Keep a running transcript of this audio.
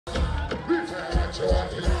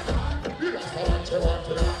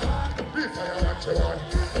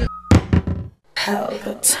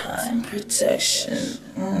Pelpa protection.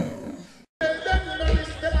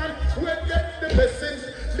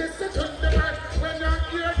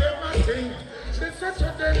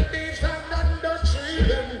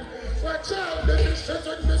 Watch out, the missions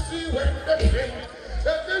on the sea when they sing.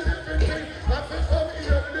 There's a different thing, nothing come in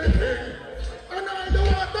the thing. And I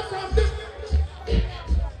don't want the from this.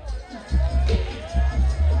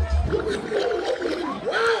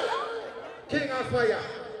 Wow! King of fire.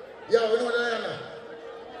 Yeah, we know that now.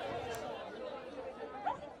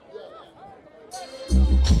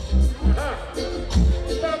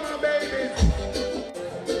 For my babies,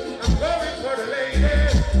 I'm going for the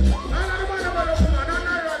ladies. And I'm going to the woman, I'm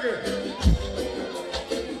not rugged.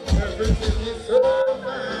 Everything is so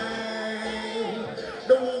fine.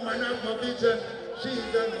 The woman of my vision,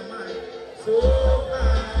 she's on my mind. So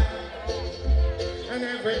fine. And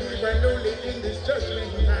everyone lonely in this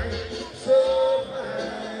judgment time. So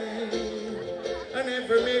fine. I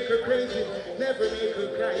never make her crazy, never make her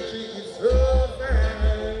cry. She is so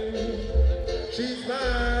fine. She's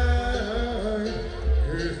mine.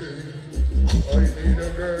 I need a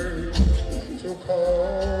girl to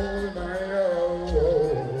call my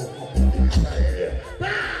own.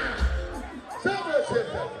 Somebody said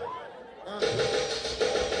that.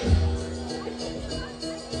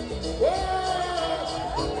 Whoa!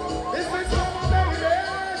 This is for my baby.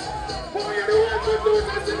 Boy, you know what to do,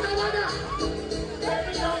 that's in the water.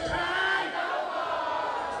 Baby, don't cry no more.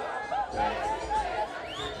 Baby,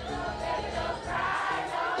 don't cry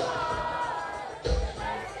no more.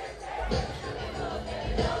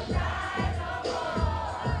 Baby, don't cry no more.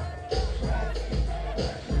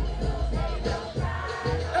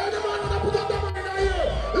 Anyone wanna put up the money in here?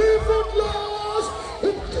 Leave footloose.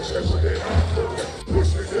 Push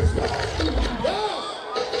it this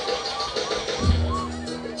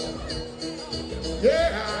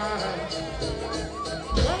yeah.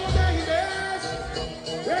 Come on, babies.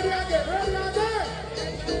 Ready again, ready again.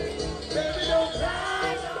 Baby, don't cry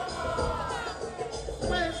no more.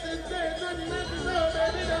 Wasted days when you let me know,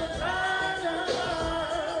 baby, don't cry no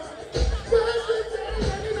more. Wasted days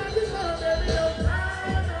when you let me know, baby, don't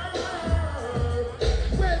cry no more.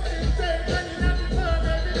 Wasted days when you let me know,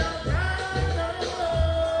 baby, don't cry no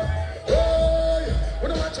more. Oh, yeah.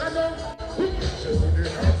 Wanna watch out now?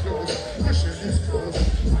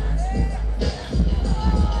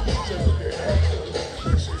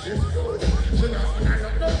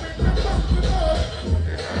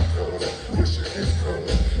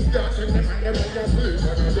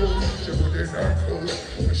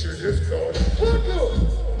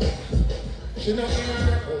 She not in on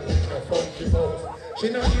the toes, a funky pose. She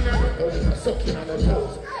not in on the toes, a sucking on the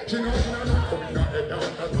toes. She not in on the toes, not head down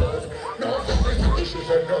the toes. No, she's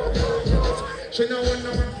a no. She know when no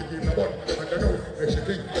one to give no one. And I know, make she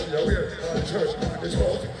think she aware on the church and this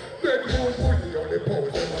house. Bed moon booty on the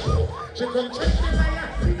pose in my mouth. She come check the lion,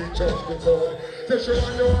 see the church the code. Say she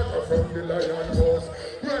want the water from the lion house.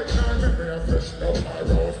 Right now, remember I fresh up my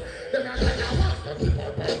rose. Then I say I want to keep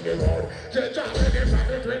up on the road. She drop in the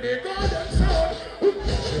rabbit with the golden sword.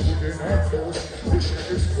 She wouldn't have clothes, pushing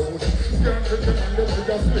this clothes. Can't take the man with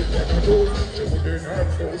a slip on her nose. She wouldn't have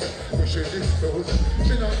clothes, pushing this clothes.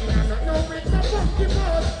 She not no with no funky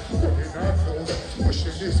balls. Wouldn't have clothes,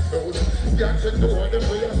 pushing this clothes. Can't take the one with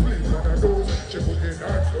a slip on her nose. She wouldn't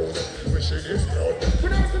have clothes, pushing this clothes.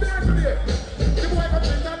 But now today, the boy got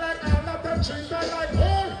treat her like all of them treat her like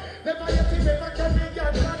all. Never yet he never can be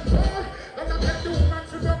got control. And I can do man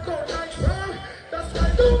to the cold like soul. That's why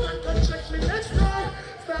do man can check me next door.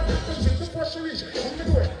 Start to push it before she reach on the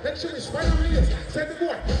door. Then she reach right on the ears. Say the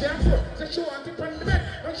boy, can't go. Then she want it on the bed.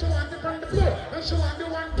 And she want it on the floor. And she want the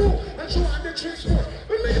 1, 2. And she want the 3, 4.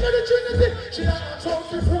 When me for the Trinity, she had a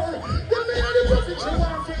talk before. Then me and the prophet, she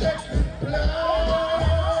want to explode.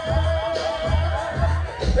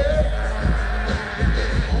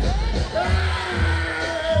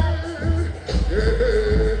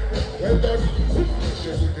 Well done. She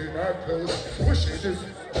wouldn't have clothes. Wish it is.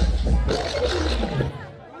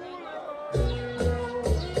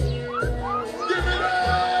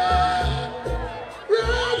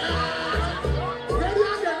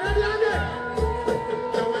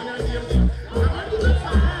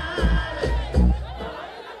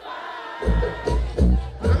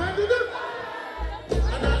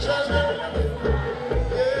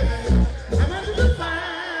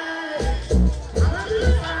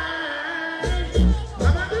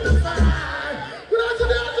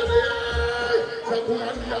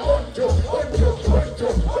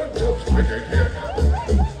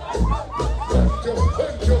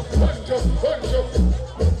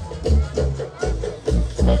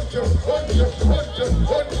 One,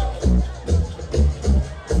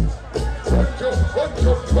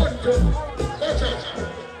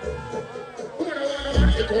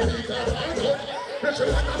 beat her back up. But she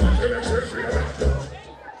want a man to make sure she back up.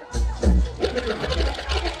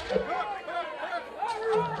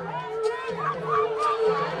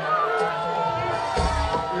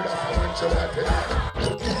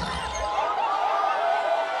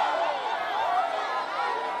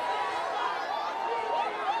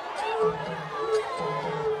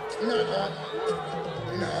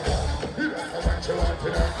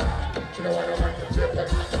 She know I don't want to take her.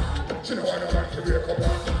 She know I don't want to wake up.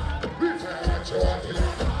 Beat her, I want you want it.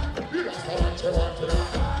 You lost her, want you want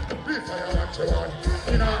it. Beat her, I want you want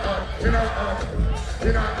it. In her heart, in her heart,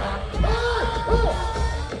 in her heart. Oh!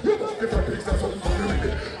 You must give her piece of something to do with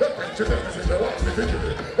it. That time she tells me she wants me to give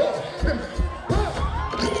it. Oh!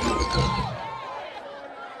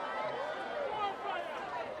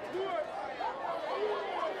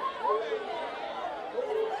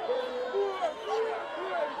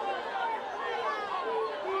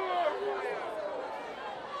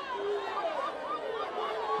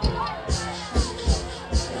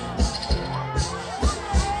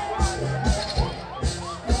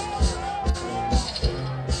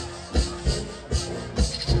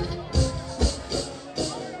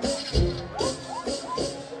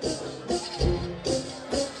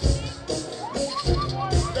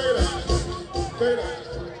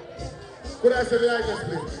 Could I say the lighters,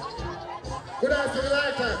 please? Could I say the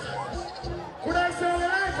lighters? Could I say the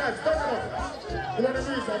lighters? Turn them up. You want to do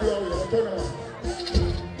this? I'll blow you. Turn them up.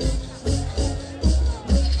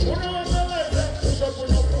 Who knows the lighter? Push up on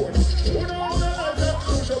your phone. Who knows the lighter?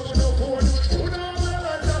 Push up on your phone. Who knows the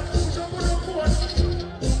lighter? Push up on your phone.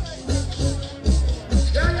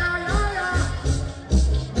 Yeah, yeah, yeah, yeah.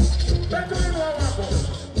 Better than what happened.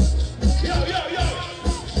 Yo, yo, yo.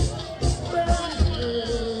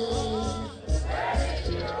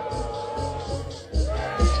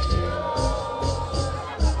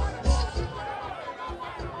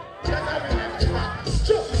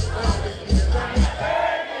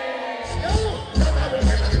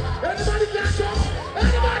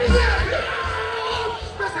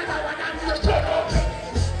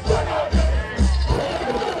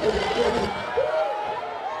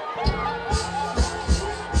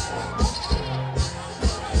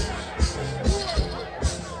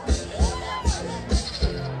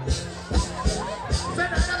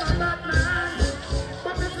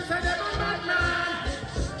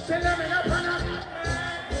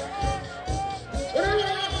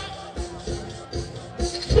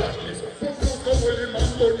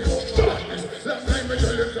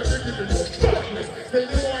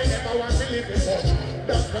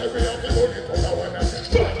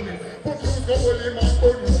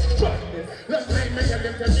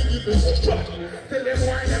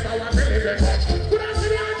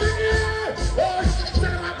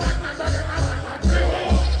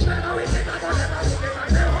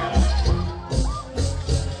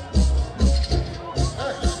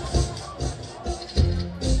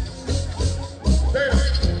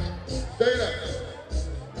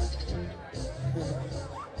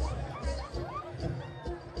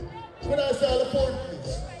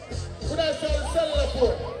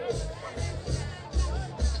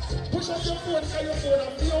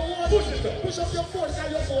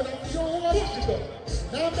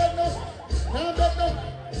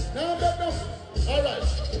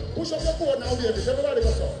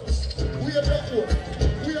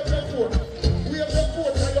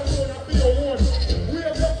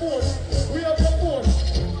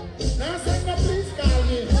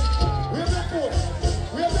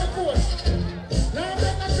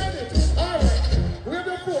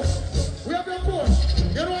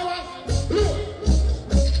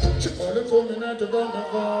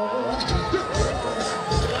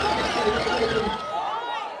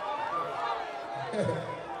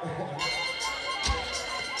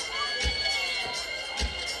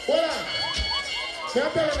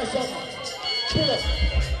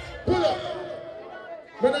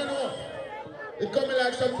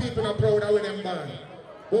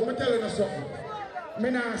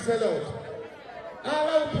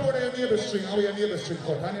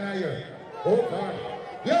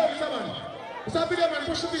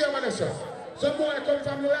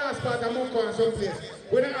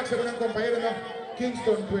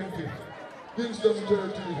 Kingston 20, Kingston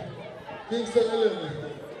 30, Kingston 11.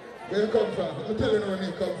 Where you come from? I'm telling you where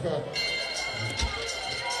you come from.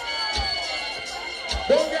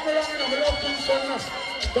 Don't get me wrong, I love Kingston now.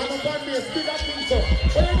 But I'm on base, big up Kingston.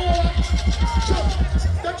 But you know what? Sure,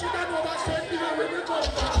 don't you know about St. Peter when you come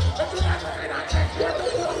from? Don't you know that?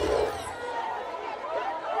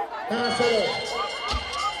 Can't sell out.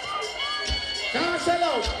 Can't sell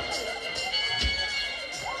out.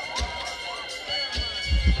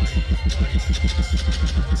 Say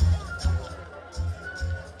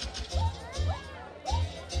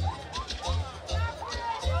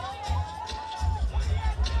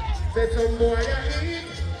some boy I eat,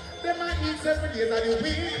 them I eat 7 days of the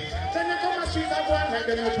week. Then you come and street and go and like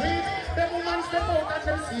them you tweet. Them woman step out and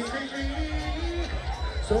them see me.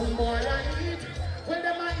 Some boy I eat, when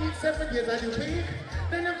them I eat 7 days of the week.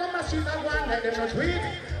 Then you come and street and go and like them you tweet.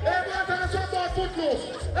 Hey, boy, tell us about Footloose.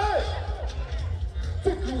 Hey!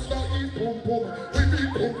 Footloose don't eat boom boom, we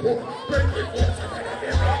eat boom boom. When we go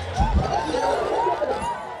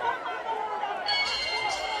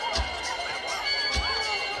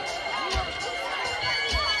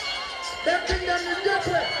them thing them in their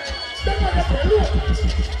way. Them are the play, look.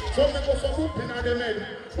 So me go for whooping on them head,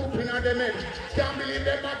 whooping on them head. Can't believe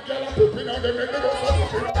them mad girl are whooping on them head. They go for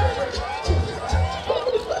whooping on them head.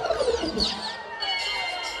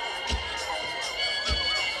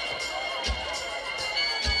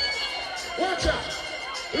 Watch out.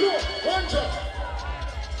 Look, watch out.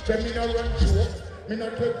 Tell me no run joke. Me no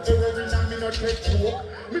take heroin and me no take coke.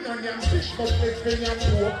 Me no yam fish, must place me yam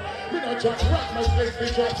pork. Me no drop rock, must place me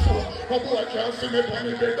drop soap. A boy can't see me on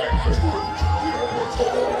the bed like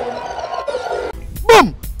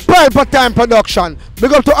boom! Pelpa Time production.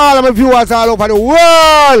 Big up to all of my viewers all over the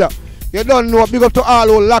world. You don't know. Big up to all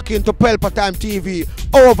who lock into Pelpa Time TV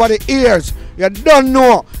over the years. You don't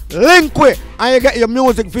know. Link with and you get your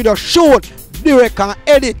music video shoot, direct and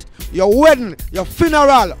edit. Your wedding, your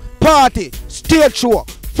funeral, party, stage show,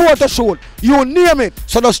 photo shoot, you name it.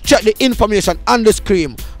 So just check the information on the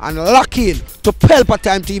screen and lock in to Pelpa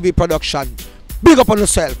Time TV production. Big up on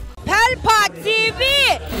yourself. Pelpa TV!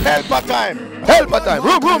 Pelpa Time! Pelpa Time!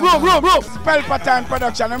 Room! Pelpa Time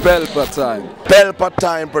production. Pelpa Time. Pelpa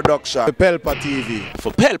Time production. Pelpa TV.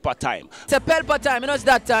 For Pelpa Time. It's a Pelpa Time, you know it's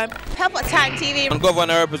that time. Pelpa Time TV. I'm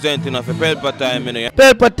governor representing of Pelpa Time, you know.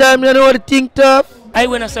 Pelpa Time, you know what I think tough? I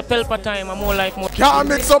when I say Pelpa Time, I'm more like more. Can't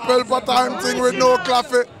mix up Pelpa Time thing with no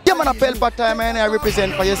coffee. Yeah, man, a Pelpa Time, and I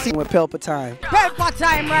represent for your scene with Pelpa Time. Pelpa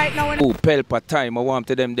Time right now. Oh, Pelpa Time, I want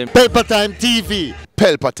to them. Pelpa Time TV.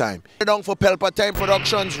 Pelpa Time. You're down for Pelpa Time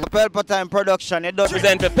Productions. Pelpa Time production, it does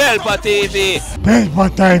Represent for Pelpa TV. Pelpa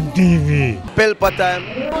Time TV. Pelpa Time.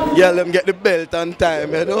 Yeah, let them get the belt on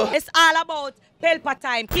time, you know. It's all about Pelpa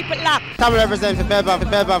Time. Keep it locked. Come represent for Pelpa,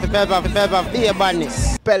 be a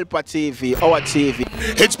badness. Pelpa TV, our TV.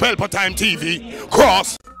 It's Pelpa Time TV.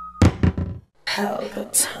 Cross. Pelpa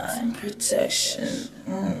Time protection.